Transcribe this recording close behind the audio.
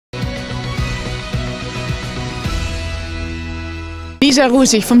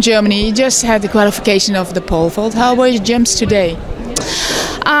Ryzih from Germany. You just had the qualification of the pole vault. How were your jumps today?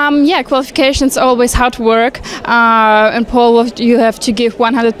 Yeah, qualifications always hard work. In pole vault you have to give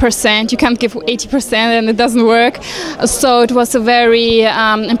 100%. You can't give 80% and it doesn't work. So it was a very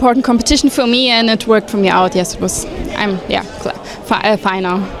important competition for me, and it worked for me out. Yes, it was. I'm fine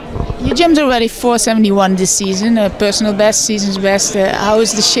now. You jumped already 471 this season, personal best, season's best. How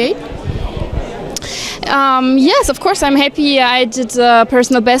is the shape? Yes, of course I'm happy. I did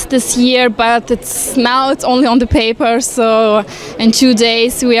personal best this year, but it's only on the paper. So in 2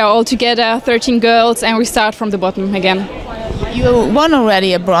 days we are all together, 13 girls, and we start from the bottom again. You won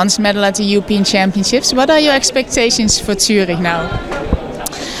already a bronze medal at the European Championships. What are your expectations for Zurich now?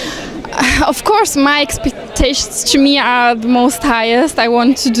 Of course, my expectations to me are the most highest. I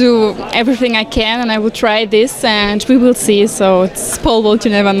want to do everything I can, and I will try this, and we will see. So it's pole vault,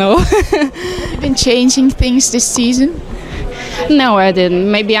 you never know. Have you been changing things this season? No, I didn't.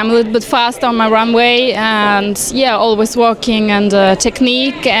 Maybe I'm a little bit faster on my runway, and yeah, always walking and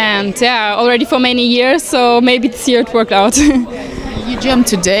technique, and yeah, already for many years. So maybe this year it worked out. You jumped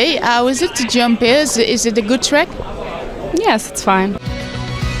today. How is it to jump here? Is it a good track? Yes, it's fine.